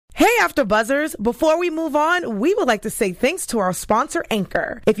AfterBuzzers, before we move on, we would like to say thanks to our sponsor,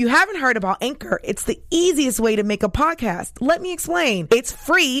 Anchor. If you haven't heard about Anchor, it's the easiest way to make a podcast. Let me explain. It's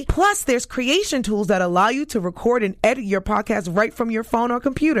free, plus there's creation tools that allow you to record and edit your podcast right from your phone or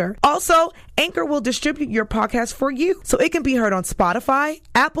computer. Also, Anchor will distribute your podcast for you, so it can be heard on Spotify,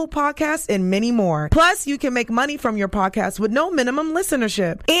 Apple Podcasts, and many more. Plus, you can make money from your podcast with no minimum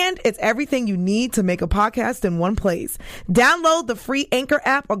listenership. And it's everything you need to make a podcast in one place. Download the free Anchor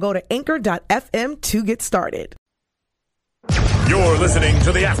app or go to anchor.fm to get started. You're listening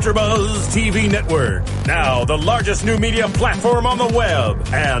to the AfterBuzz TV Network. Now, the largest new media platform on the web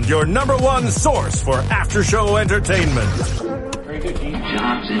and your number one source for after-show entertainment. Very good, Dean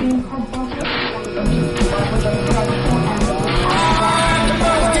Johnson. From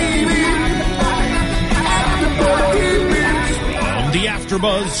the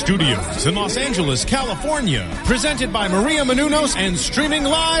AfterBuzz Studios in Los Angeles, California, presented by Maria Menounos and streaming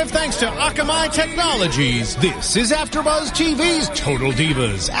live thanks to Akamai Technologies. This is AfterBuzz TV's Total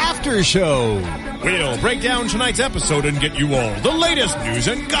Divas After Show. We'll break down tonight's episode and get you all the latest news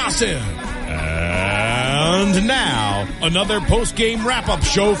and gossip. And now, another post-game wrap-up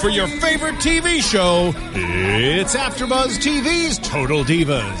show for your favorite TV show. It's AfterBuzz TV's Total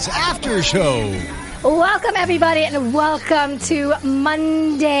Divas After Show. Welcome, everybody, and welcome to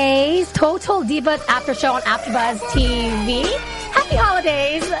Monday's Total Divas After Show on AfterBuzz TV. Happy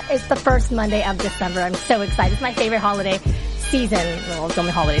holidays. It's the first Monday of December. I'm so excited. It's my favorite holiday season. Well, it's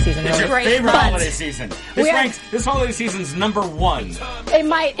only holiday season. It's really. your favorite holiday season. This holiday season's number one. It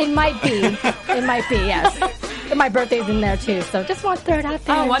might be. It might be, yes. And my birthday's in there, too, so just want to throw it out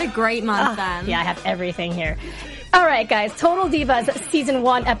there. Oh, what a great month, then. Yeah, I have everything here. All right, guys. Total Divas, Season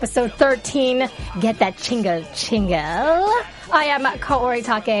 1, Episode 13. Get that chingle. I am Kaori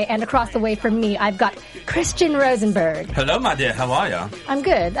Take, and across the way from me, I've got Christian Rosenberg. Hello, my dear. How are ya? I'm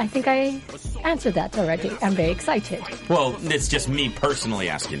good. I think I answered that already. I'm very excited. Well, it's just me personally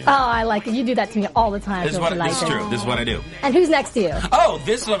asking you. Oh, I like it. You do that to me all the time. This is true. This is what I do. And who's next to you? Oh,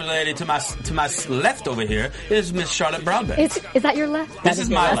 this lovely lady to my left over here is Miss Charlotte Broadbent. Is that your left? This is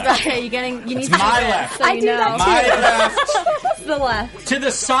my left. Okay, you need it's to my do left. So I do that too. My left. It's the left. To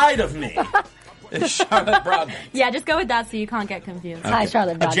the side of me is Charlotte Broadbent. Yeah, just go with that so you can't get confused. Okay. Hi,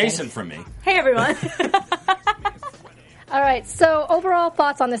 Charlotte Broadbent. Adjacent from me. Hey, everyone. All right, so overall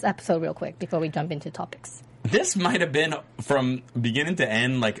thoughts on this episode real quick before we jump into topics. This might have been, from beginning to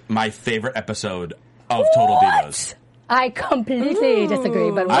end, like my favorite episode of Total Divas. I completely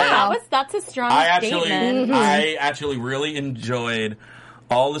disagree, but wow. That's a strong Mm-hmm. statement. I actually really enjoyed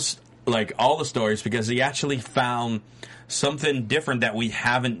all the stories because he actually found something different that we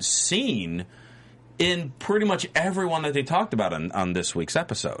haven't seen in pretty much everyone that they talked about on this week's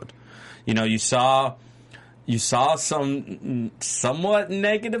episode. You know, you saw some somewhat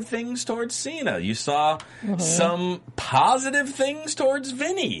negative things towards Cena. You saw some positive things towards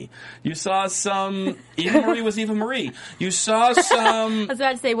Vinny. You saw some... Eva Marie was Eva Marie. You saw some... I was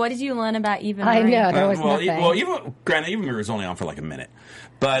about to say, what did you learn about Eva I Marie? know, there was nothing. Eva Marie was only on for like a minute.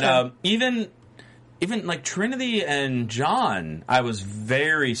 But even like Trinity and John, I was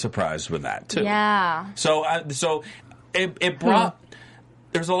very surprised with that too. Yeah. So it brought...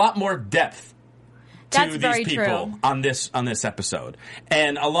 There's a lot more depth to these people on this episode.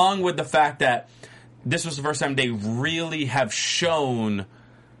 And along with the fact that this was the first time they really have shown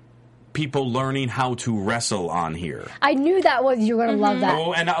people learning how to wrestle on here. I knew you were going to love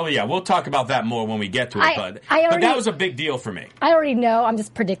that. We'll talk about that more when we get to it. But that was a big deal for me. I already know. I'm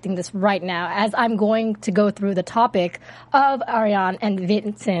just predicting this right now as I'm going to go through the topic of Ariane and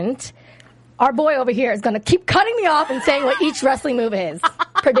Vincent. Our boy over here is going to keep cutting me off and saying what each wrestling move is.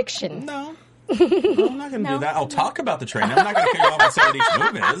 Prediction. No, I'm not going to do that. I'll talk about the training. I'm not going to figure out what some of each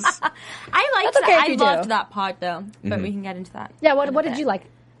move is. I loved that part, though. But we can get into that. Yeah, what did you like?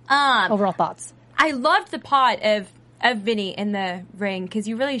 Overall thoughts. I loved the part of Vinny in the ring because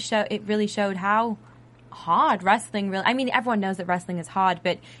it really showed how hard wrestling really... I mean, everyone knows that wrestling is hard,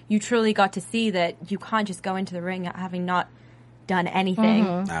 but you truly got to see that you can't just go into the ring having not done anything.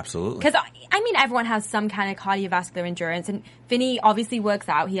 Absolutely. Because, I mean, everyone has some kind of cardiovascular endurance, and Vinny obviously works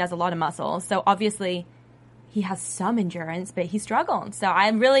out. He has a lot of muscle, so obviously he has some endurance, but he struggled. So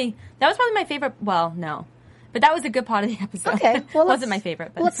that was probably my favorite... Well, no. But that was a good part of the episode. Okay. Well, wasn't my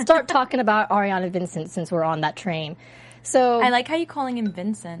favorite. But. Let's start talking about Ariane and Vincent since we're on that train. So I like how you're calling him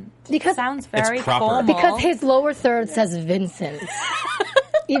Vincent. Because it sounds very formal. Because his lower third says Vincent.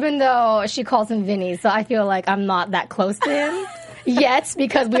 Even though she calls him Vinny, so I feel like I'm not that close to him yet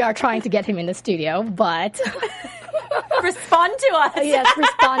because we are trying to get him in the studio, but respond to us. Yes,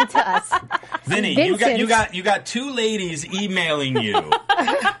 respond to us. Vinny, you got two ladies emailing you.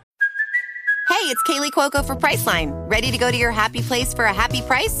 Hey, it's Kaylee Cuoco for Priceline. Ready to go to your happy place for a happy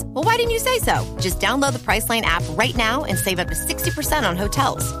price? Well, why didn't you say so? Just download the Priceline app right now and save up to 60% on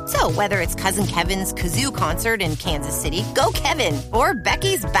hotels. So whether it's Cousin Kevin's Kazoo Concert in Kansas City, go Kevin, or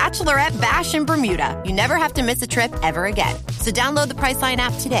Becky's Bachelorette Bash in Bermuda, you never have to miss a trip ever again. So download the Priceline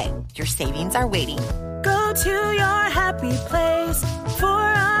app today. Your savings are waiting. Go to your happy place for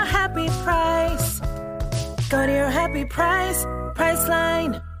a happy price. Go to your happy price,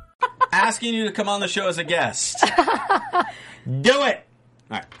 Priceline. Asking you to come on the show as a guest. Do it!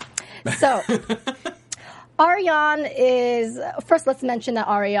 All right. So, Ariane is... First, let's mention that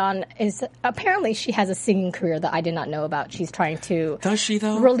Ariane is... Apparently, she has a singing career that I did not know about. She's trying to... Does she,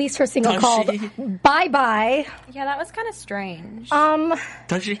 though? Release her single called Bye Bye. Yeah, that was kind of strange.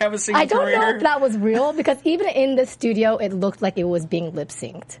 Does she have a singing career? I don't know if that was real, because even in the studio, it looked like it was being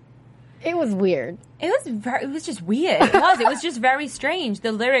lip-synced. It was weird. It was just weird. It was just very strange.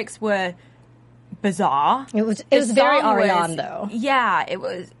 The lyrics were bizarre. It was very Ariane, though. Yeah, it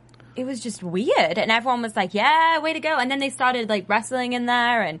was just weird. And everyone was like, yeah, way to go. And then they started like wrestling in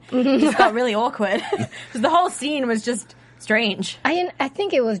there and it just got really awkward. The whole scene was just strange. I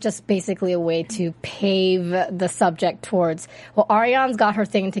think it was just basically a way to pave the subject towards, well, Ariane's got her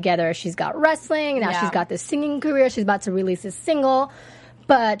thing together. She's got wrestling. Now she's got this singing career. She's about to release a single.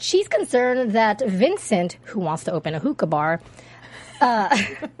 But she's concerned that Vincent, who wants to open a hookah bar,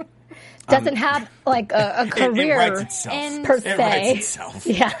 doesn't have like a career per se,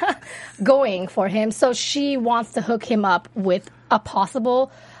 going for him. So she wants to hook him up with a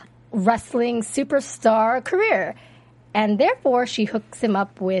possible wrestling superstar career, and therefore she hooks him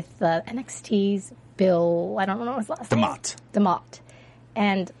up with NXT's Bill. I don't know his last name. DeMott,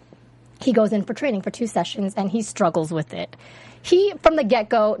 and he goes in for training for 2 sessions, and he struggles with it. He, from the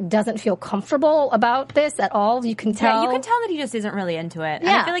get-go, doesn't feel comfortable about this at all. You can tell. Yeah, you can tell that he just isn't really into it. Yeah. And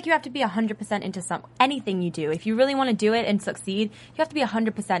I feel like you have to be 100% into anything you do. If you really want to do it and succeed, you have to be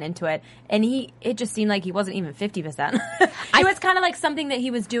 100% into it. And it just seemed like he wasn't even 50%. It was kind of like something that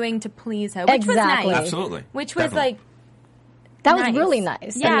he was doing to please her, which was nice. Absolutely. Which was Definitely. like... That was really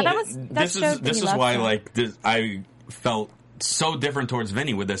nice. Yeah, this is why I felt so different towards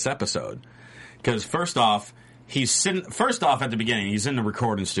Vinny with this episode. Because first off, at the beginning, he's in the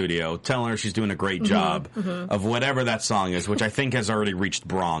recording studio telling her she's doing a great job of whatever that song is, which I think has already reached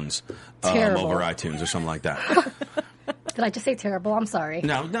bronze over iTunes or something like that. Did I just say terrible? I'm sorry.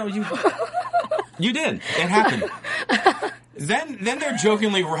 No, you did. It happened. Then they're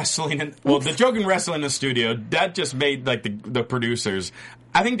jokingly wrestling. The joking wrestling in the studio, that just made like the producers,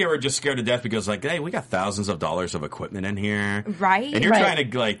 I think they were just scared to death because like, hey, we got thousands of dollars of equipment in here. Right. And you're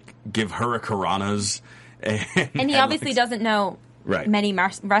trying to like give hurricanranas. And he obviously doesn't know many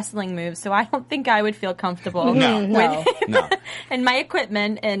wrestling moves, so I don't think I would feel comfortable No. and my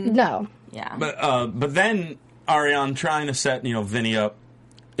equipment and yeah. But then Ariane trying to set Vinny up,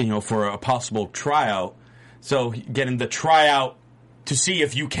 for a possible tryout. So getting the tryout to see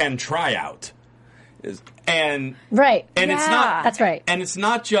if you can try out, and it's not that's right, and it's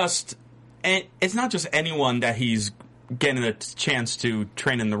not just anyone that he's getting a chance to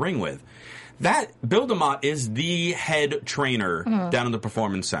train in the ring with. That Bill DeMott is the head trainer down in the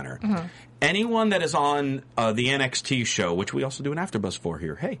Performance Center. Anyone that is on the NXT show, which we also do an AfterBuzz for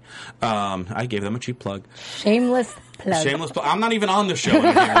here. Hey, I gave them a cheap plug. Shameless plug. I'm not even on the show.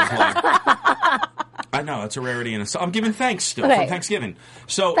 I know, it's a rarity. I'm giving thanks still from Thanksgiving.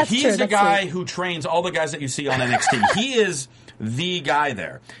 So he's the guy who trains all the guys that you see on NXT. He is the guy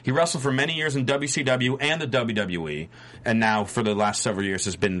there. He wrestled for many years in WCW and the WWE, and now for the last several years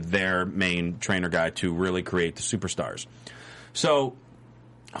has been their main trainer guy to really create the superstars. So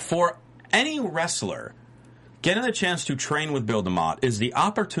for any wrestler, getting a chance to train with Bill DeMott is the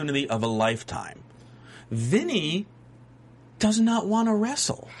opportunity of a lifetime. Vinny does not want to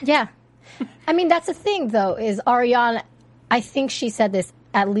wrestle. Yeah. I mean, that's the thing, though, is Ariane, I think she said this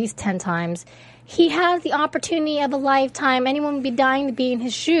at least 10 times. He has the opportunity of a lifetime. Anyone would be dying to be in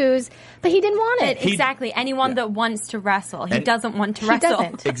his shoes, but he didn't want it. Exactly. Anyone that wants to wrestle. He doesn't want to wrestle.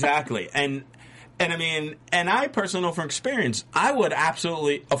 Doesn't. Exactly. And I mean, and I personally know from experience, I would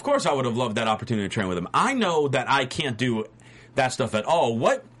absolutely, of course I would have loved that opportunity to train with him. I know that I can't do that stuff at all.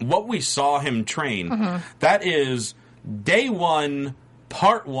 What we saw him train, that is day 1,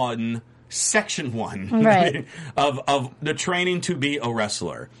 part 1, section 1 of the training to be a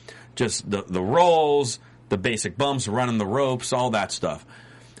wrestler. Just the rolls, the basic bumps, running the ropes, all that stuff.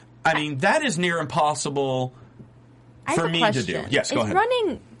 I mean, that is near impossible for me to do. Yes, go ahead. Is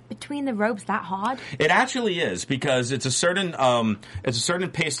running between the ropes that hard? It actually is, because it's a certain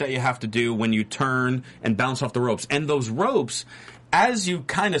pace that you have to do when you turn and bounce off the ropes. And those ropes, as you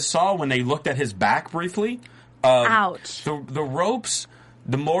kind of saw when they looked at his back briefly, ouch. The ropes,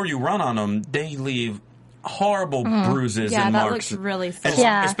 the more you run on them, they leave horrible bruises and marks. Yeah, that looks really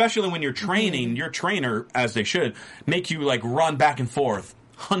sore. Especially when you're training, your trainer, as they should, make you like run back and forth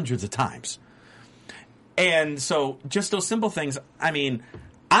hundreds of times. And so just those simple things, I mean,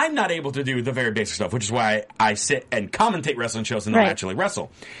 I'm not able to do the very basic stuff, which is why I sit and commentate wrestling shows and not actually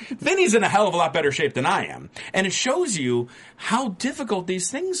wrestle. Vinny's in a hell of a lot better shape than I am. And it shows you how difficult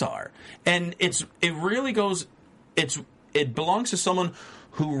these things are. And it belongs to someone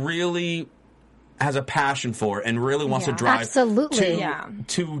who really has a passion for it and really wants to drive to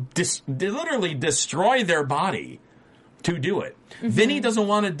literally destroy their body to do it. Vinny doesn't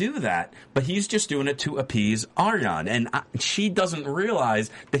want to do that, but he's just doing it to appease Aryan. And she doesn't realize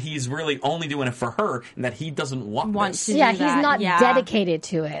that he's really only doing it for her and that he doesn't want this. He's not dedicated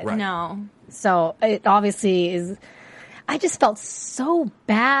to it. Right. No. So it obviously is... I just felt so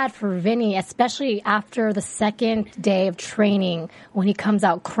bad for Vinny, especially after the second day of training when he comes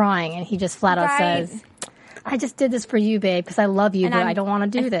out crying and he just flat out says, I just did this for you, babe, because I love you, but I don't want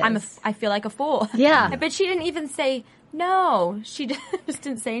to do this. I feel like a fool. Yeah. But she didn't even say no. She just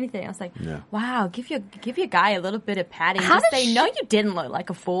didn't say anything. I was like, wow, give your guy a little bit of padding. Just say, no, you didn't look like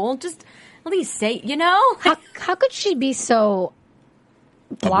a fool. Just at least say, you know? How could she be so...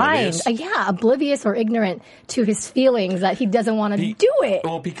 blind, oblivious or ignorant to his feelings that he doesn't want to do it.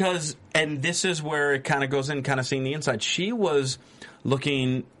 Well, because, and this is where it kind of goes in, kind of seeing the inside. She was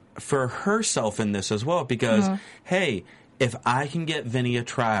looking for herself in this as well because, hey, if I can get Vinny a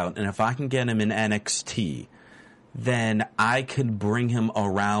tryout and if I can get him in NXT, then I could bring him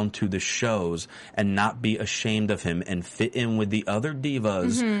around to the shows and not be ashamed of him and fit in with the other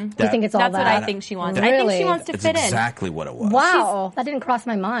divas. You think it's all That's that? what I think she wants. Really? I think she wants to fit in. Exactly what it was. Wow, that didn't cross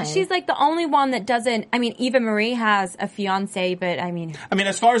my mind. She's like the only one that doesn't. I mean, Eva Marie has a fiance, but I mean,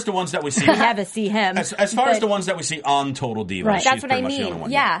 as far as the ones that we see, we never see him. As far as the ones that we see on Total Divas, she's that's what I pretty much the only mean.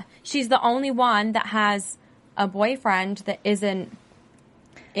 one. Yeah, she's the only one that has a boyfriend that isn't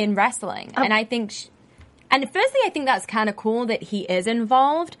in wrestling, and I think. And firstly, I think that's kind of cool that he is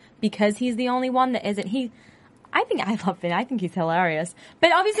involved because he's the only one that isn't. I love him. I think he's hilarious.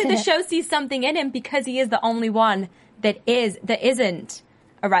 But obviously, the show sees something in him because he is the only one that isn't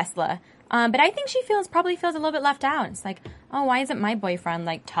a wrestler. But I think she probably feels a little bit left out. It's like, oh, why isn't my boyfriend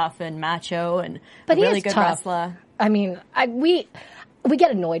like tough and macho and a really good wrestler? I mean, we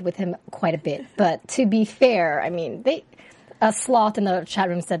get annoyed with him quite a bit. But to be fair, I mean, a sloth in the chat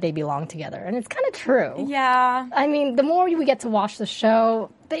room said they belong together, and it's kind of true. Yeah. I mean, the more we get to watch the show,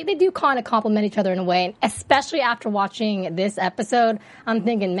 they do kind of complement each other in a way, and especially after watching this episode, I'm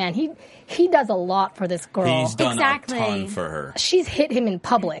thinking, man, he does a lot for this girl. He's done a ton for her. She's hit him in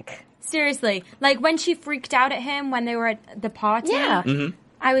public. Seriously. Like, when she freaked out at him when they were at the party,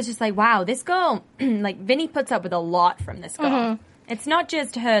 I was just like, wow, this girl, like, Vinny puts up with a lot from this girl. It's not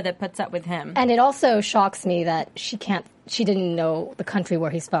just her that puts up with him. And it also shocks me that she didn't know the country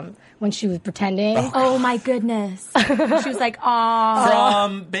where he's from when she was pretending. Oh my goodness. She was like, aw.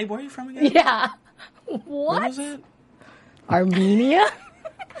 Babe, where are you from again? Yeah. What? Where was it? Armenia?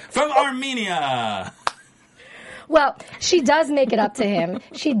 From Armenia. Well, she does make it up to him.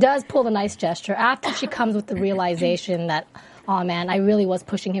 She does pull the nice gesture after she comes with the realization that, oh man, I really was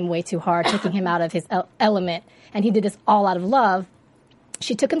pushing him way too hard, taking him out of his element, and he did this all out of love.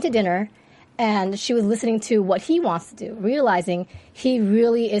 She took him to dinner, and she was listening to what he wants to do, realizing he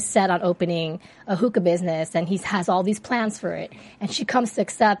really is set on opening a hookah business, and he has all these plans for it. And she comes to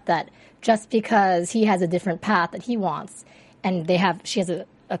accept that just because he has a different path that he wants, and they have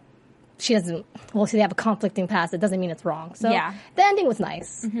a conflicting past, it doesn't mean it's wrong. So the ending was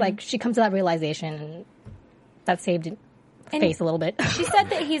nice. Like, she comes to that realization, and that saved it. Face a little bit. She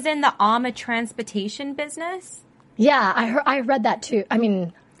said that he's in the armor transportation business. Yeah, I read that too. I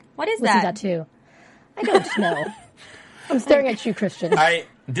mean, what is that too? I don't know. I'm staring at you, Christian.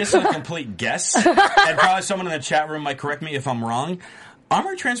 This is a complete guess, and probably someone in the chat room might correct me if I'm wrong.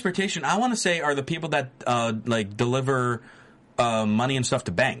 Armor transportation, I want to say, are the people that like deliver money and stuff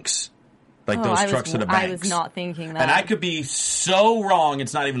to banks. Like those trucks to the banks. I was not thinking that. And I could be so wrong,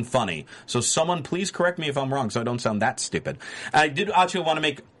 it's not even funny. So someone please correct me if I'm wrong so I don't sound that stupid. I did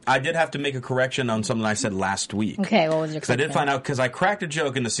have to make a correction on something I said last week. Okay, what was your correction? I did find out, because I cracked a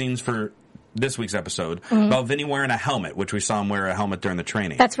joke in the scenes for this week's episode about Vinny wearing a helmet, which we saw him wear a helmet during the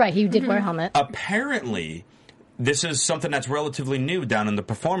training. That's right, he did wear a helmet. Apparently, this is something that's relatively new down in the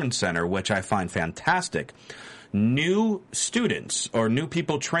Performance Center, which I find fantastic. new students or new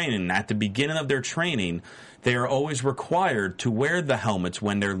people training at the beginning of their training, they are always required to wear the helmets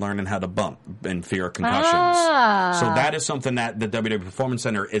when they're learning how to bump in fear of concussions. So that is something that the WWE Performance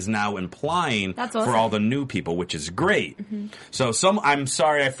Center is now implying for all the new people, which is great. So I'm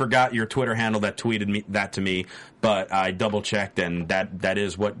sorry I forgot your Twitter handle that tweeted that to me, but I double checked and that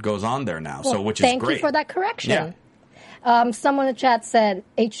is what goes on there now. Well, so which is great. Thank you for that correction. Yeah. Someone in the chat said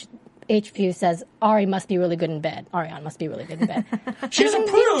HView says Ariane must be really good in bed. She's a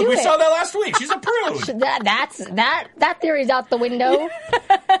prude. We saw that last week. She's a prude. That theory's out the window.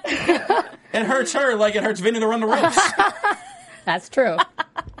 It hurts her like it hurts Vinny to run the ropes. That's true.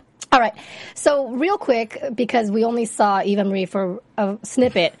 All right. So real quick, because we only saw Eva Marie for a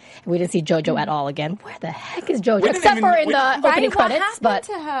snippet, we didn't see JoJo at all again. Where the heck is JoJo? Except for in the opening credits. But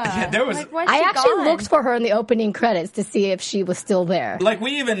to her? Yeah, there was. I actually looked for her in the opening credits to see if she was still there. Like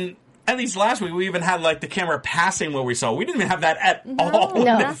at least last week, we even had like the camera passing what we saw. We didn't even have that at all in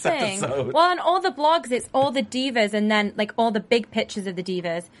this episode. Well, on all the blogs, it's all the divas and then like all the big pictures of the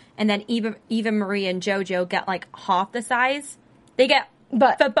divas. And then Eva Marie and JoJo get like half the size. They get,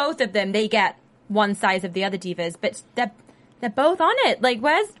 but for both of them, they get one size of the other divas. But they're both on it. Like,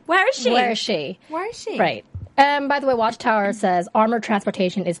 where is she? Where is she? Right. By the way, Watchtower says armored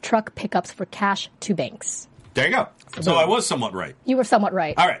transportation is truck pickups for cash to banks. There you go. So I was somewhat right. You were somewhat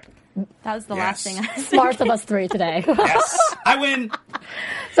right. All right. That was the last thing I said. Smartest of us three today. Yes, I win.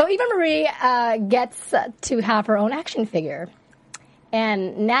 So Eva Marie gets to have her own action figure.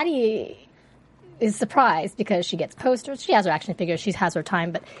 And Natty is surprised because she gets posters. She has her action figure. She has her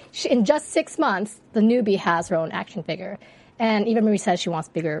time. But in just 6 months, the newbie has her own action figure. And Eva Marie says she wants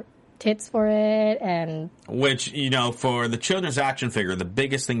bigger tits for it. And which, for the children's action figure, the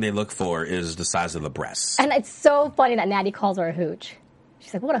biggest thing they look for is the size of the breasts. And it's so funny that Natty calls her a hooch.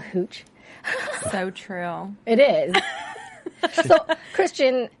 She's like, what a hooch. So true. It is. So,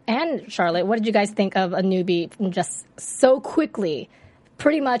 Christian and Charlotte, what did you guys think of a newbie just so quickly?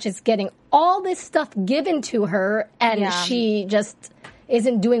 Pretty much is getting all this stuff given to her, and she just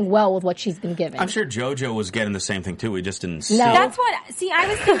isn't doing well with what she's been given. I'm sure JoJo was getting the same thing, too. We just didn't see it. That's what... See, I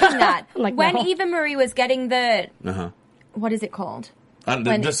was thinking that. When no. Eva Marie was getting the... What is it called?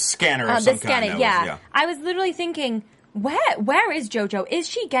 The scanner of some kind. Yeah. I was literally thinking... Where is JoJo? Is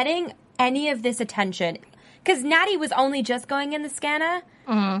she getting any of this attention? Because Natty was only just going in the scanner,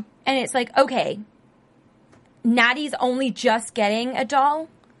 and it's like, okay, Natty's only just getting a doll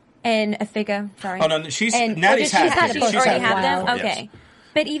and a figure. Sorry. Oh no, Natty's had them. She's already had them. Okay,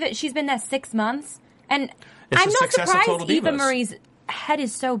 but she's been there 6 months, and I'm not surprised Eva Marie's head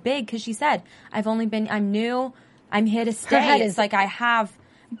is so big because she said, I'm new, I'm here to stay. Her head is like I have,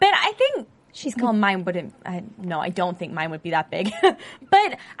 but I think. Mine wouldn't. I don't think mine would be that big.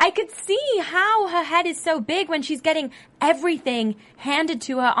 But I could see how her head is so big when she's getting everything handed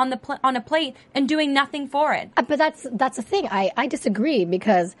to her on a plate and doing nothing for it. But that's the thing. I disagree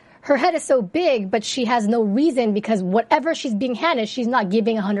because her head is so big, but she has no reason because whatever she's being handed, she's not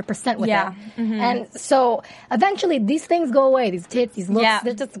giving 100% with it. Mm-hmm. And so eventually these things go away. These tits, these looks,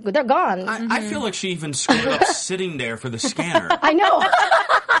 they're gone. I feel like she even screwed up sitting there for the scanner. I know.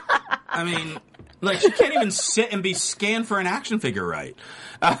 I mean, like, she can't even sit and be scanned for an action figure right.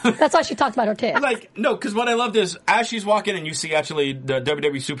 That's why she talked about her tits. No, because what I loved is, as she's walking in, you see actually the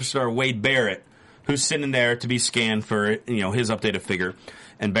WWE superstar Wade Barrett, who's sitting there to be scanned for, his updated figure.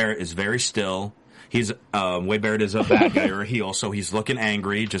 And Barrett is very still. Wade Barrett is a bad guy or a heel, so he's looking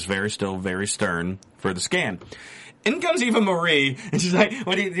angry, just very still, very stern for the scan. In comes Eva Marie, and she's like,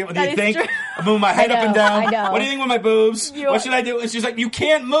 what do you think? I move my head up and down. I know. What do you think with my boobs? What should I do? And she's like, you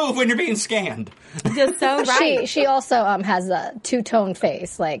can't move when you're being scanned. Just so right. She also has a two-tone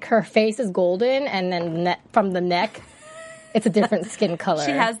face. Like, her face is golden, and then from the neck, it's a different skin color.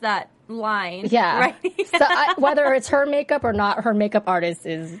 She has that line. Yeah. Right? So whether it's her makeup or not, her makeup artist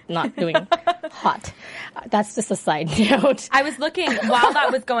is not doing hot. That's just a side note. I was looking, while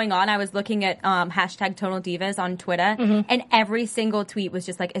that was going on, I was looking at hashtag Total Divas on Twitter, and every single tweet was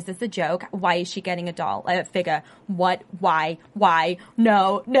just like, is this a joke? Why is she getting a doll, a figure? What? Why?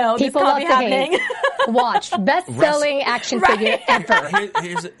 No, People this can't be happening. Watch. Best-selling action figure ever.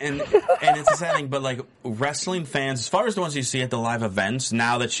 And it's a sad thing, but like wrestling fans, as far as the ones you see at the live events,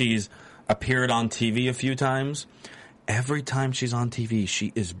 now that she's appeared on TV a few times, every time she's on TV,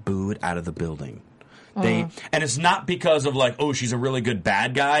 she is booed out of the building. And it's not because of like, oh, she's a really good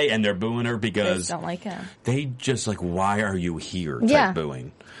bad guy and they're booing her because they don't like her. They just like, why are you here type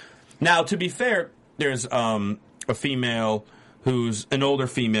booing. Now, to be fair, there's a female who's an older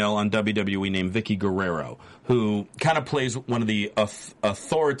female on WWE named Vicky Guerrero, who kind of plays one of the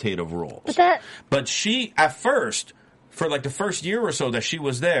authoritative roles. But she, at first, for like the first year or so that she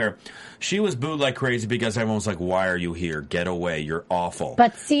was there, she was booed like crazy because everyone was like, why are you here? Get away. You're awful.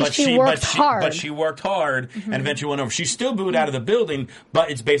 But she worked hard. But she worked hard and eventually went over. She's still booed out of the building,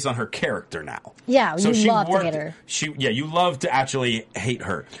 but it's based on her character now. Yeah, so you love to hate her. You love to actually hate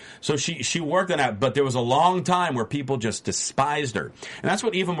her. So she worked on that, but there was a long time where people just despised her. And that's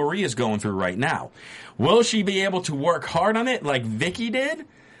what Eva Marie is going through right now. Will she be able to work hard on it like Vicky did?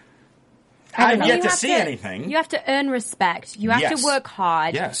 I've yet to see anything. You have to earn respect. You have to work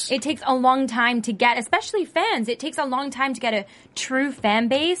hard. Yes. It takes a long time to get, especially fans, it takes a long time to get a true fan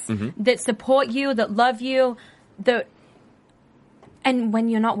base that support you, that love you, and when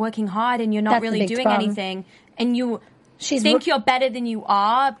you're not working hard and you're not really doing anything, and you think you're better than you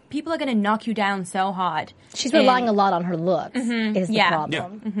are, people are going to knock you down so hard. She's relying a lot on her looks, is the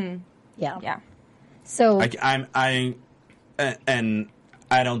problem. Yeah. So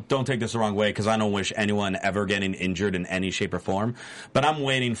I don't take this the wrong way because I don't wish anyone ever getting injured in any shape or form. But I'm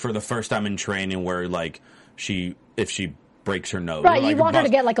waiting for the first time in training where like if she breaks her nose, right? Like you want her to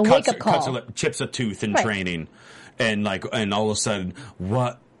get like a wake up call, chips a tooth in training, and all of a sudden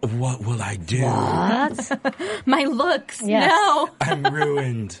what will I do? What? My looks. Yes. No. I'm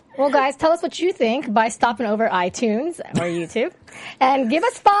ruined. Well, guys, tell us what you think by stopping over iTunes or YouTube. And give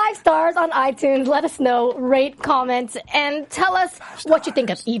us 5 stars on iTunes. Let us know, rate, comment, and tell us what you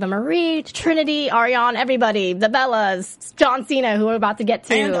think of Eva Marie, Trinity, Ariane, everybody, the Bellas, John Cena, who we're about to get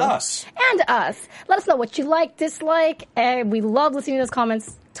to. And us. Let us know what you like, dislike, and we love listening to those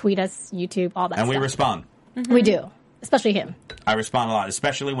comments. Tweet us, YouTube, all that stuff. And we respond. We do. Especially him. I respond a lot,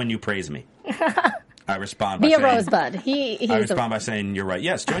 especially when you praise me. I respond by Be saying... a rosebud. I respond by saying, you're right.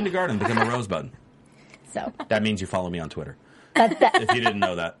 Yes, join the garden, become a rosebud. So that means you follow me on Twitter. If you didn't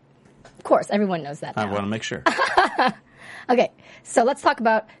know that. Of course, everyone knows that now. I want to make sure. Okay, so let's talk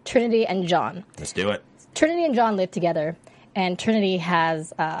about Trinity and John. Let's do it. Trinity and John live together, and Trinity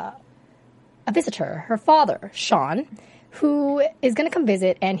has a visitor, her father, Sean, who is going to come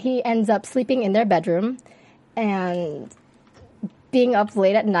visit, and he ends up sleeping in their bedroom and being up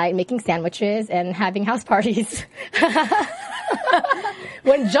late at night making sandwiches and having house parties.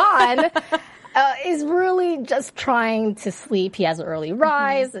 When John is really just trying to sleep. He has an early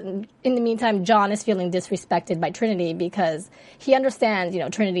rise, and in the meantime, John is feeling disrespected by Trinity because he understands,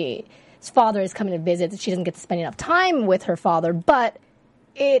 Trinity's father is coming to visit. She doesn't get to spend enough time with her father, but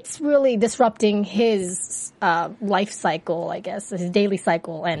it's really disrupting his life cycle, I guess, his daily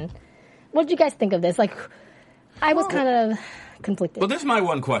cycle. And what did you guys think of this? I was kind of conflicted. Well, this is my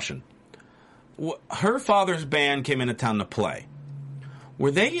one question. Her father's band came into town to play.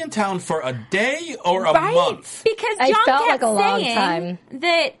 Were they in town for a day or a month? Because John kept saying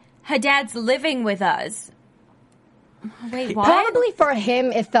that her dad's living with us. Wait, what? Probably for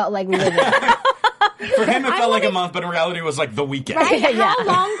him, it felt like living. For him, it felt like a month, but in reality, it was like the weekend. Right? How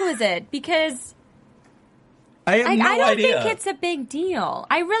long was it? Because I have no I don't idea. think it's a big deal.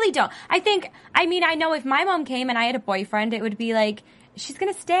 I really don't. I know if my mom came and I had a boyfriend, it would be like, she's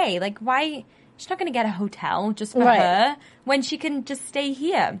going to stay. Like, why? She's not going to get a hotel just for her when she can just stay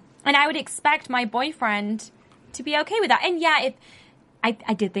here. And I would expect my boyfriend to be okay with that. And yeah, if I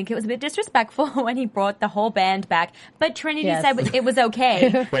did think it was a bit disrespectful when he brought the whole band back, but Trinity said it was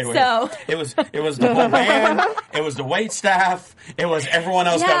okay. Wait. So it was the whole band. It was the wait staff. It was everyone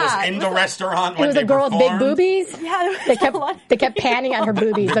else that was in the restaurant when they performed. It was a girl with big boobies. Yeah, they kept panning at her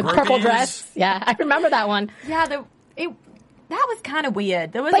boobies. The purple dress. Yeah, I remember that one. Yeah, that was kind of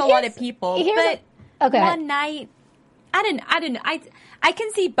weird. There was a lot of people, but one night, I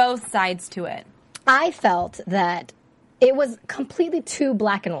can see both sides to it. I felt that it was completely too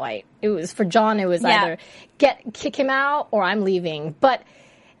black and white. It was for John. It was either kick him out or I'm leaving. But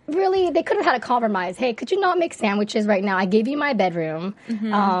really, they could have had a compromise. Hey, could you not make sandwiches right now? I gave you my bedroom.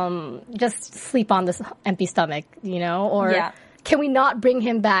 Just sleep on this empty stomach, Or can we not bring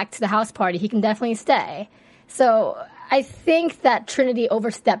him back to the house party? He can definitely stay. So I think that Trinity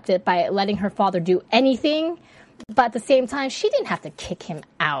overstepped it by letting her father do anything. But at the same time, she didn't have to kick him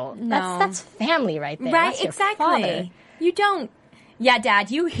out. No. That's family right there. Right, that's your exactly. Father. You don't. Yeah,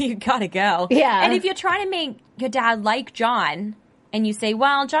 Dad, you gotta go. Yeah. And if you're trying to make your dad like John, and you say,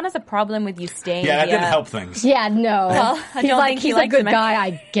 well, John has a problem with you staying that here. didn't help things. Yeah, no. Well, I don't think he's a good guy,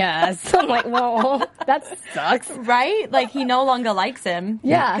 I guess. I'm like, well, that sucks. Right? Like, he no longer likes him.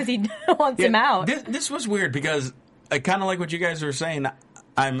 Yeah. Because he wants him out. This was weird because I kind of like what you guys were saying.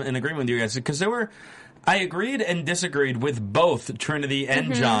 I'm in agreement with you guys because I agreed and disagreed with both Trinity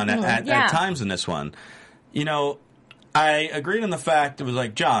and John at times in this one. I agreed on the fact it was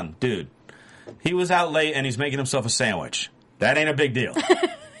like, John, dude, he was out late and he's making himself a sandwich. That ain't a big deal.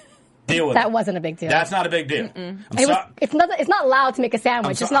 Deal with it. That wasn't a big deal. That's not a big deal. It's not allowed to make a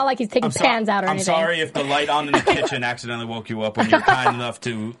sandwich. It's not like he's taking pans out or anything. I'm sorry if the light on in the kitchen accidentally woke you up when you're kind enough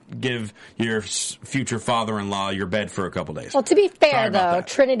to give your future father-in-law your bed for a couple days. Well, to be fair, though,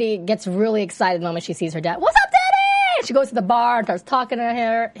 Trinity gets really excited the moment she sees her dad. What's up, Daddy? She goes to the bar and starts talking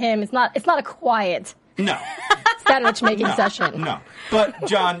to him. It's not a quiet sandwich making session. No. But,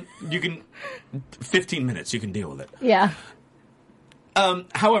 John, you can... 15 minutes, you can deal with it. Yeah.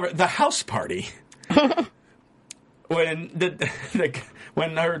 However, the house party, when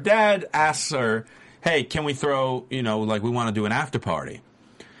her dad asks her, hey, can we throw, we want to do an after party,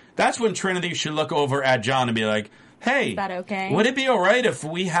 that's when Trinity should look over at John and be like, hey, is that okay? Would it be all right if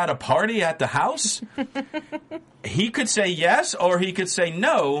we had a party at the house? He could say yes, or he could say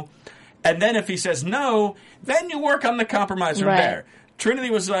no, and then if he says no, then you work on the compromise from there. Trinity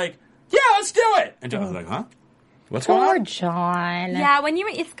was like, yeah, let's do it. And John was like, huh? What's going on? Poor John. Yeah,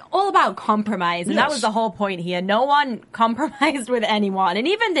 it's all about compromise, and that was the whole point here. No one compromised with anyone, and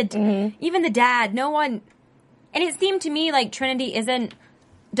even the dad. No one, and it seemed to me like Trinity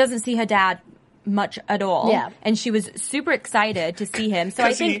doesn't see her dad much at all. Yeah, and she was super excited to see him. So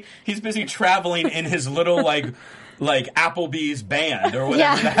I think he's busy traveling in his little like Applebee's band or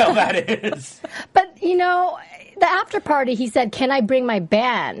whatever the hell that is. But the after party, he said, "Can I bring my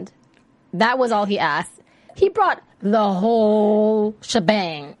band?" That was all he asked. He brought the whole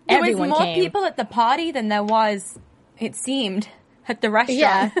shebang. Everyone was more came. people at the party than there was, it seemed, at the restaurant.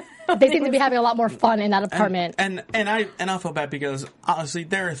 Yeah, they seem to be having a lot more fun in that apartment. And I feel bad because honestly,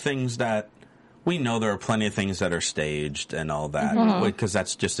 there are things that we know. There are plenty of things that are staged and all that because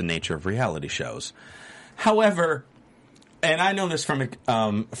that's just the nature of reality shows. However, and I know this from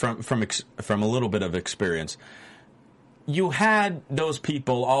a little bit of experience. You had those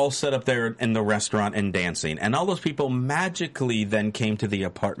people all set up there in the restaurant and dancing, and all those people magically then came to the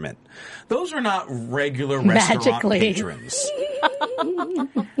apartment. Those are not regular restaurant patrons.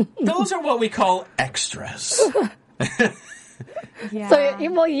 Those are what we call extras. Yeah.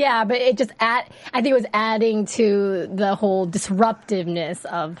 But it just I think it was adding to the whole disruptiveness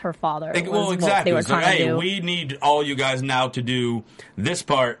of her father. Exactly. It's like, hey, we need all you guys now to do this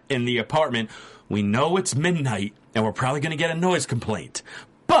part in the apartment. We know it's midnight, and we're probably going to get a noise complaint,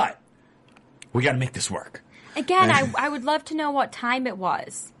 but we got to make this work. Again, I would love to know what time it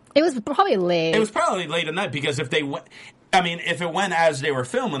was. It was probably late. It was probably late at night because if it went as they were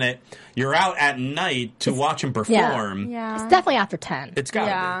filming it, you're out at night to watch them perform. Yeah. It's definitely after 10. It's got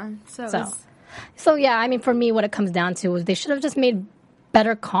to be. So, for me, what it comes down to is they should have just made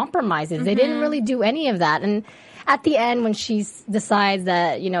better compromises. Mm-hmm. They didn't really do any of that. And at the end, when she decides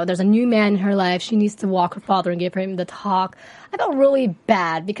that, there's a new man in her life, she needs to walk her father and give him the talk, I felt really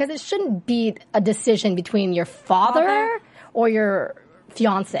bad because it shouldn't be a decision between your father or your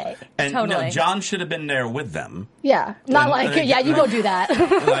fiance. And no, John should have been there with them. Yeah. Not you go do that.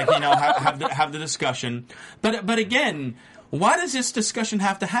 Have the discussion. But again, why does this discussion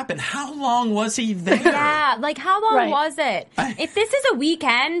have to happen? How long was he there? Yeah, how long was it? If this is a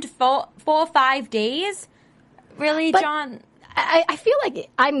weekend, 4 or 5 days, really, John? I feel like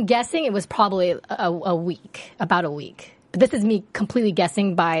I'm guessing it was probably a week, about a week. But this is me completely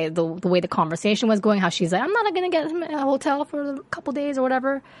guessing by the way the conversation was going, how she's like, I'm not going to get him a hotel for a couple days or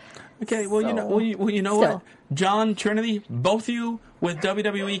whatever. Okay, well, you know what? John, Trinity, both of you with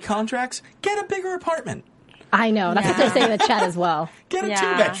WWE contracts, get a bigger apartment. I know. That's what they're saying in the chat as well. Get a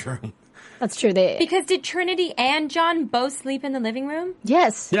 2-bedroom. That's true. Because did Trinity and John both sleep in the living room?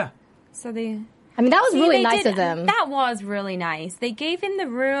 Yes. Yeah. So that was really nice of them. That was really nice. They gave him the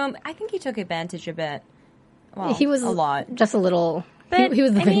room. I think he took advantage a bit. Well, he was a lot. Just a little. But, he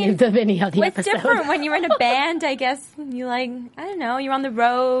was the Vinny of the episode. It's different when you're in a band, I guess. You I don't know, you're on the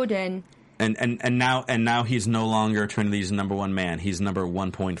road and now he's no longer Trinity's number one man. He's number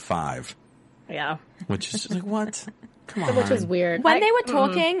 1.5. Yeah. Which is like, what? Come on. Which was weird. When they were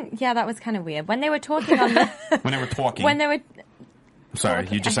talking, that was kind of weird. When they were talking on the... Sorry,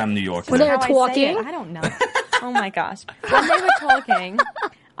 you just sound New York. When they were talking? I don't know. Oh my gosh. When they were talking...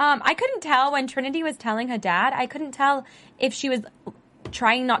 I couldn't tell when Trinity was telling her dad, I couldn't tell if she was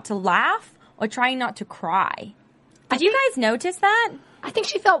trying not to laugh or trying not to cry. Did you guys notice that? I think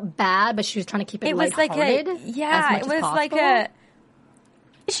she felt bad, but she was trying to keep it lighthearted. It was like a...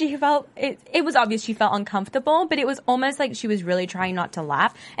 She felt... It was obvious she felt uncomfortable, but it was almost like she was really trying not to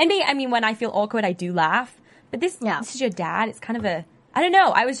laugh. And when I feel awkward, I do laugh. But this is your dad. It's kind of a I don't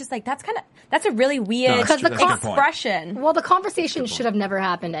know. I was just like, that's a really weird expression. Well, the conversation should have never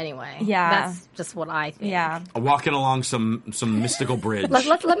happened anyway. Yeah. That's just what I think. Yeah. Walking along some mystical bridge.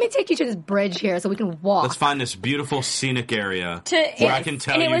 Let me take you to this bridge here so we can walk. Let's find this beautiful scenic area where I can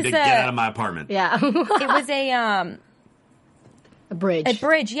tell you to get out of my apartment. Yeah. It was a bridge. A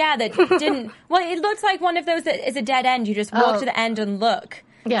bridge, yeah, that didn't... Well, it looks like one of those that is a dead end. You just walk to the end and look.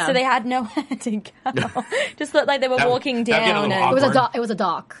 Yeah. So they had nowhere to go. Just looked like they were walking down. It was a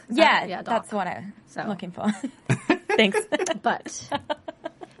dock. Yeah, that's what I'm looking for. Thanks. But,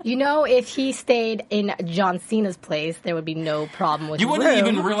 if he stayed in John Cena's place, there would be no problem with You wouldn't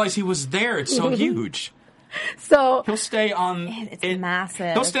even realize he was there. It's so huge. So he'll stay on. It's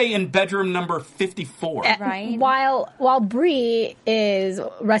massive. He'll stay in bedroom number 54. Right. While Brie is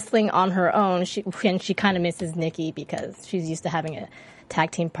wrestling on her own, she kind of misses Nikki because she's used to having a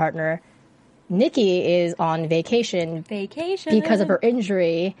tag team partner. Nikki is on vacation because of her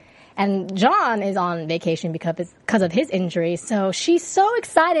injury, and John is on vacation because of his injury. So she's so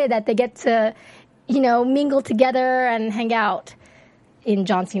excited that they get to, mingle together and hang out in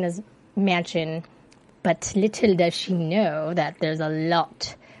John Cena's mansion. But little does she know that there's a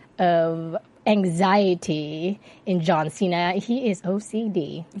lot of anxiety in John Cena. He is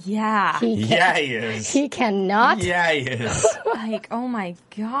OCD. Yeah. He is. He cannot. Yeah, he is. Like, oh my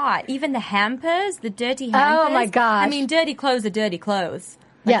God. Even the hampers, the dirty hampers. Oh my gosh. I mean, dirty clothes are dirty clothes.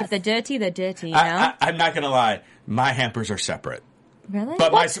 Like, if they're dirty, they're dirty, you know? I'm not going to lie. My hampers are separate. Really?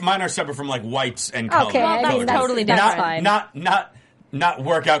 But mine are separate from, like, whites and colors. Okay, well, that's totally different. Not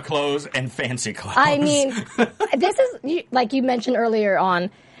workout clothes and fancy clothes. I mean, this is, like you mentioned earlier on,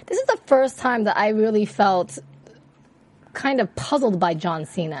 this is the first time that I really felt kind of puzzled by John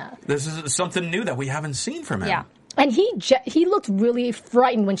Cena. This is something new that we haven't seen from him. Yeah. And he looked really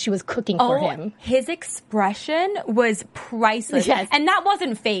frightened when she was cooking for him. His expression was priceless. Yes. And that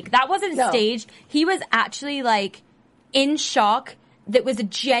wasn't fake. That wasn't staged. He was actually, like, in shock. That was a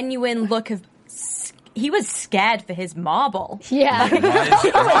genuine look of... He was scared for his marble. Yeah.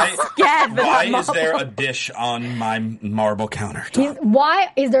 Why is there a dish on my marble countertop?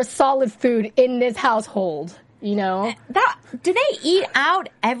 Why is there solid food in this household? Do they eat out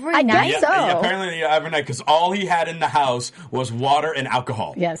every night? I guess so. Yeah, apparently every night, because all he had in the house was water and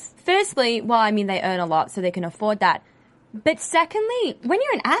alcohol. Yes. Firstly, well, I mean, they earn a lot, so they can afford that. But secondly, when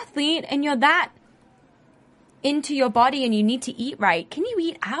you're an athlete and you're that into your body and you need to eat right, can you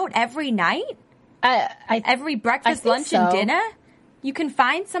eat out every night? Every breakfast, lunch, and dinner? You can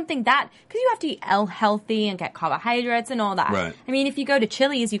find something because you have to eat healthy and get carbohydrates and all that. Right. I mean, if you go to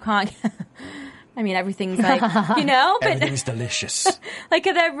Chili's, you can't... I mean, everything's like, but... Everything's delicious. Like,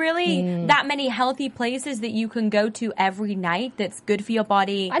 are there really that many healthy places that you can go to every night that's good for your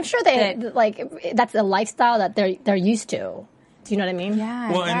body? I'm sure that's a lifestyle that they're used to. Do you know what I mean?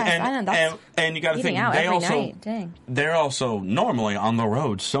 Yeah. Well, and you got to think they're also normally on the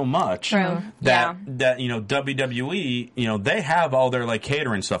road so much that WWE, they have all their like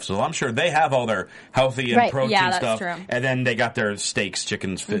catering stuff. So I'm sure they have all their healthy and protein stuff. True. And then they got their steaks,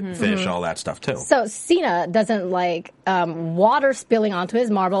 chickens, fish, all that stuff too. So Cena doesn't like water spilling onto his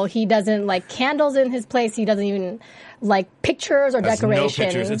marble. He doesn't like candles in his place. He doesn't even like pictures or decorations. No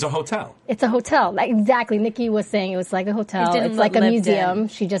pictures. It's a hotel. It's a hotel. Like, exactly. Nikki was saying it was like a hotel. It's like a museum.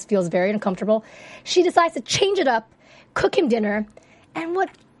 She just feels very uncomfortable. She decides to change it up, cook him dinner, and what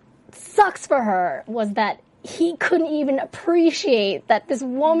sucks for her was that he couldn't even appreciate that this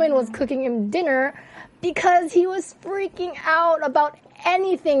woman was cooking him dinner because he was freaking out about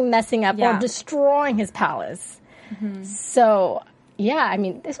anything messing up or destroying his palace. Mm-hmm. So... yeah, I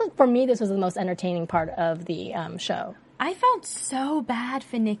mean, this was the most entertaining part of the show. I felt so bad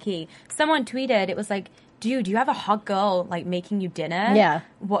for Nikki. Someone tweeted, it was like, dude, you have a hot girl, like, making you dinner? Yeah.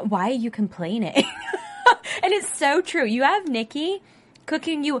 Why are you complaining? And it's so true. You have Nikki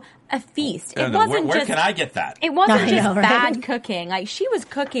cooking you a feast. It wasn't where can I get that? It wasn't just bad cooking. Like, she was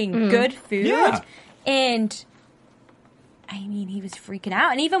cooking good food. Yeah. And... I mean, he was freaking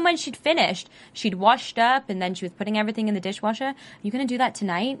out. And even when she'd finished, she'd washed up and then she was putting everything in the dishwasher. Are you going to do that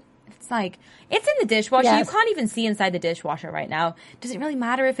tonight? It's like, it's in the dishwasher. Yes. You can't even see inside the dishwasher right now. Does it really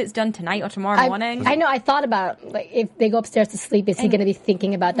matter if it's done tonight or tomorrow morning? I know. I thought about, like, if they go upstairs to sleep, is he going to be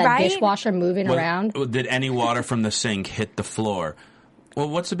thinking about that dishwasher moving around? Did any water from the sink hit the floor? Well,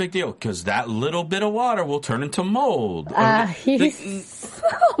 what's the big deal? Because that little bit of water will turn into mold. Oh,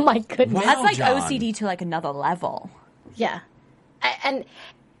 my goodness. Wow, that's like John. OCD to, like, another level. Yeah. And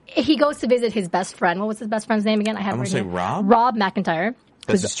he goes to visit his best friend. What was his best friend's name again? I want to say Rob? Rob McIntyre.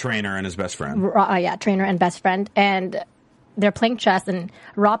 That's his trainer and his best friend. Trainer and best friend. And they're playing chess, and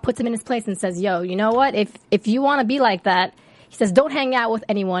Rob puts him in his place and says, yo, you know what? If you want to be like that, He says, don't hang out with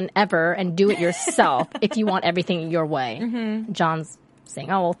anyone ever and do it yourself if you want everything your way. Mm-hmm. John's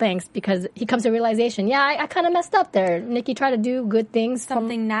saying, oh, well, thanks, because he comes to a realization, I kind of messed up there. Nikki tried to do good things.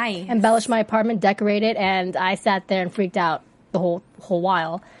 Something nice. Embellish my apartment, decorate it, and I sat there and freaked out the whole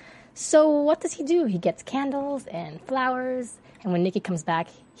while. So what does he do? He gets candles and flowers, and when Nikki comes back,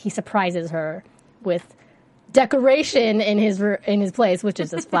 he surprises her with decoration in his place, which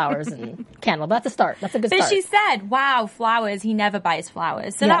is just flowers and candle. But that's a start. That's a good start. But she said, wow, flowers. He never buys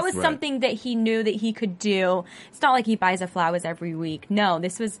flowers. So that was something that he knew that he could do. It's not like he buys her flowers every week. No,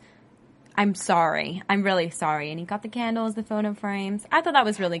 this was, I'm sorry. I'm really sorry. And he got the candles, the photo frames. I thought that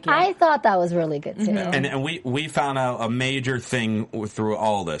was really good. I thought that was really good, too. Mm-hmm. And we found out a major thing through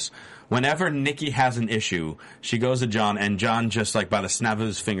all this. Whenever Nikki has an issue, she goes to John, and John just, like, by the snap of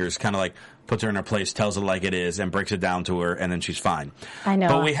his fingers, kind of like puts her in her place, tells her like it is, and breaks it down to her, and then she's fine. I know.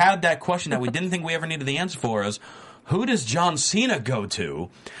 But we had that question that we didn't think we ever needed the answer for is, who does John Cena go to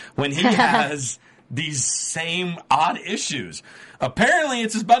when he has these same odd issues? Apparently,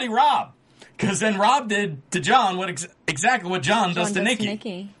 it's his buddy Rob. Because then Rob did to John exactly what John does to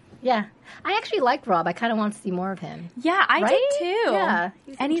Nikki. Yeah. I actually liked Rob. I kind of want to see more of him. Yeah, I did too. Yeah.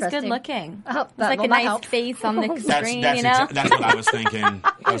 And he's good looking. Oh, it's like a nice face on the screen, you know? That's what I was thinking.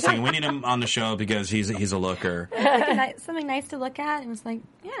 I was thinking we need him on the show because he's a looker. Like something nice to look at. It was like,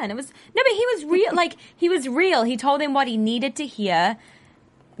 yeah, and it was, no, but he was real. Like, he was real. He told him what he needed to hear,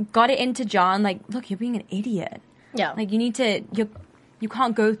 got it into John, like, look, you're being an idiot. Yeah. Like, you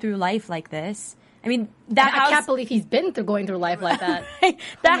can't go through life like this. I mean, that house... I can't believe he's been going through life like that.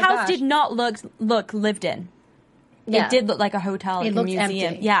 That house did not look lived in. Yeah. It did look like a hotel, like a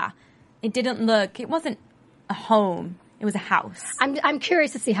museum. Empty. Yeah. It wasn't a home. It was a house. I'm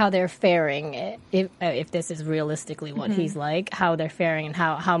curious to see how they're faring, if this is realistically what he's like, how they're faring and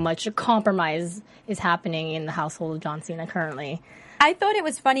how much compromise is happening in the household of John Cena currently. I thought it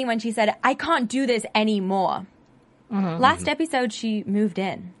was funny when she said, I can't do this anymore. Mm-hmm. Last episode, she moved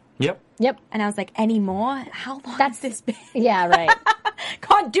in. Yep. And I was like, anymore? How long has this been? Yeah, right.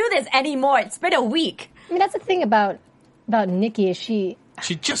 Can't do this anymore. It's been a week. I mean, that's the thing about Nikki is she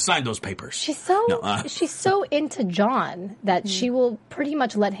just signed those papers. She's so into John that she will pretty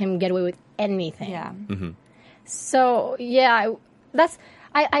much let him get away with anything. Yeah. Mm-hmm. So, yeah,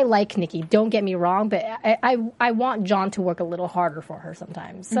 I like Nikki. Don't get me wrong, but I want John to work a little harder for her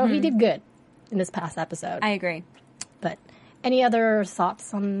sometimes. So he did good in this past episode. I agree. But any other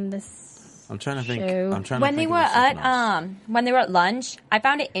thoughts on this? I'm trying to think. When they were at lunch, I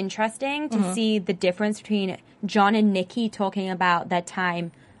found it interesting to see the difference between John and Nikki talking about their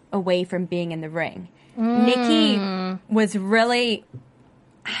time away from being in the ring. Nikki was really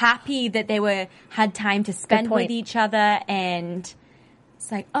happy that they had time to spend with each other, and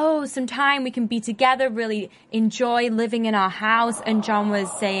it's like, oh, some time we can be together, really enjoy living in our house. And John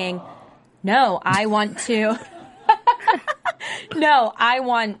was saying, no, I want to. No, I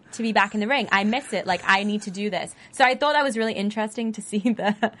want to be back in the ring. I miss it. Like, I need to do this. So I thought that was really interesting to see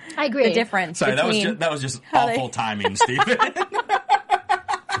the difference. Sorry, that was just awful timing, Stephen.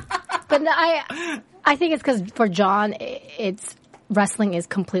 But I think it's because for John, wrestling is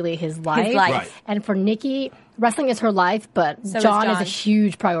completely his life. Right. And for Nikki, wrestling is her life, but so John is a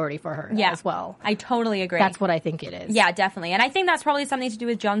huge priority for her as well. I totally agree. That's what I think it is. Yeah, definitely. And I think that's probably something to do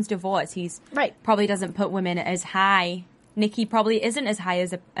with John's divorce. He's probably doesn't put women as high. Nikki probably isn't as high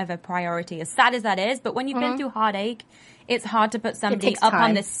of a priority, as sad as that is. But when you've been through heartache, it's hard to put somebody up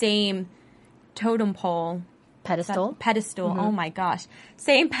on the same totem pole. Pedestal? Oh my gosh.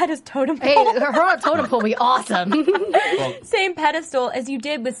 Same totem pole. Hey, her totem pole would be awesome. Same pedestal as you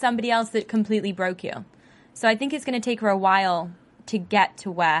did with somebody else that completely broke you. So I think it's going to take her a while to get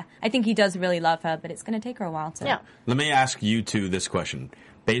to where... I think he does really love her, but it's going to take her a while to... Yeah. Let me ask you two this question.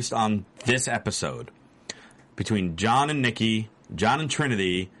 Based on this episode, between John and Nikki, John and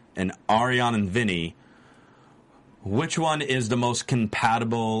Trinity, and Ariane and Vinny, which one is the most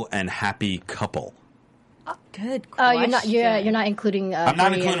compatible and happy couple? Good question. You're not including... I'm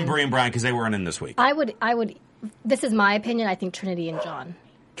not including Brie and Brian because they weren't in this week. I would... This is my opinion. I think Trinity and John.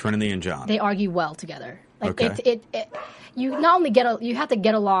 Trinity and John. They argue well together. Like okay. You not only you have to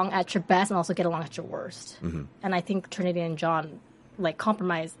get along at your best and also get along at your worst. Mm-hmm. And I think Trinity and John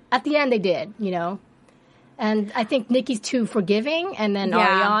compromise. At the end, they did. And I think Nikki's too forgiving, and then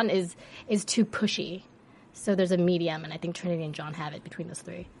Ariane is too pushy. So there's a medium, and I think Trinity and John have it between those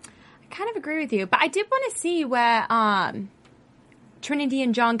three. I kind of agree with you, but I did want to see where Trinity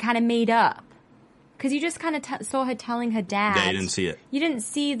and John kind of made up. Because you just kind of saw her telling her dad. Yeah, you didn't see it. You didn't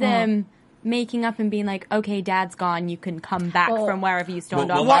see them making up and being like, okay, Dad's gone, you can come back from wherever you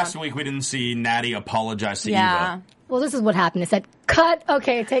stormed off. Well, last week we didn't see Natty apologize to Eva. Well, this is what happened. It said, cut.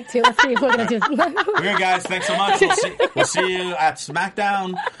 Okay, take 2. Let's see if we're going to do this. Okay, guys, thanks so much. We'll see you at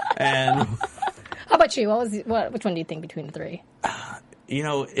SmackDown. And how about you? Which one do you think between the 3?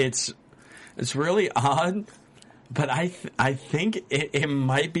 It's really odd, but I think it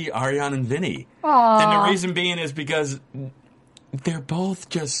might be Ariane and Vinny. Aww. And the reason being is because they're both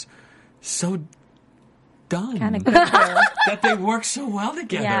just so dumb kind of good that they work so well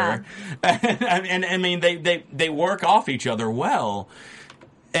together. Yeah. And I mean they work off each other well,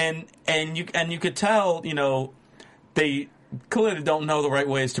 and you could tell they clearly don't know the right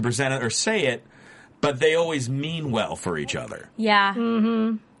ways to present it or say it, but they always mean well for each other. Yeah.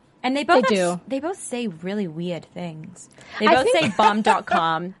 Mm-hmm. And they both do. They both say really weird things. They both say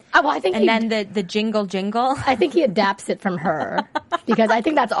bomb.com. I think then the jingle. I think he adapts it from her because I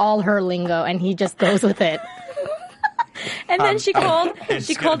think that's all her lingo and he just goes with it. And then she called a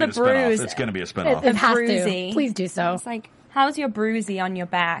bruise. It's going to be a spinoff. It has bruisey. to. Please do so. It's like, how's your bruisey on your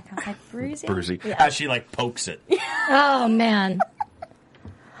back? I was like, bruisey? Bruisey. Yeah. As she pokes it. Oh, man.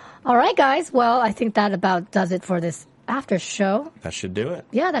 All right, guys. Well, I think that about does it for this after show. That should do it.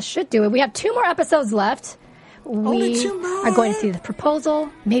 Yeah, that should do it. We have 2 more episodes left. Only 2 more? Are going to see the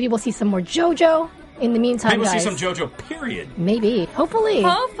proposal. Maybe we'll see some more JoJo. In the meantime, Maybe we'll guys, see some JoJo, period. Maybe. Hopefully. We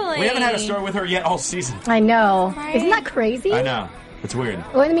haven't had a story with her yet all season. I know. Right? Isn't that crazy? I know. It's weird.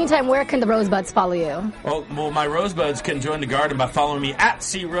 Well, in the meantime, where can the Rosebuds follow you? Well, my Rosebuds can join the garden by following me at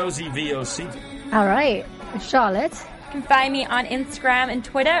CRosieVOC. All right. Charlotte. You can find me on Instagram and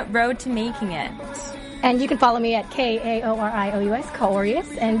Twitter, Road to Making It. And you can follow me at KAORIOUS,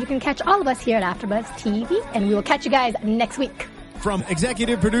 Kaorius. And you can catch all of us here at AfterBuzz TV. And we will catch you guys next week. From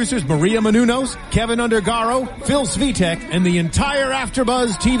executive producers Maria Menounos, Kevin Undergaro, Phil Svitek, and the entire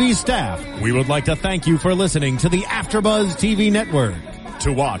AfterBuzz TV staff, we would like to thank you for listening to the AfterBuzz TV network.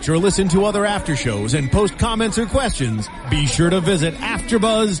 To watch or listen to other after shows and post comments or questions, be sure to visit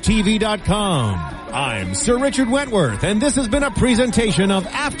AfterBuzzTV.com. I'm Sir Richard Wentworth, and this has been a presentation of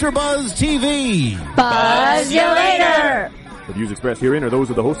AfterBuzz TV. Buzz you later! The views expressed herein are those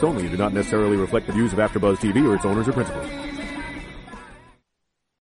of the hosts only and do not necessarily reflect the views of AfterBuzz TV or its owners or principals.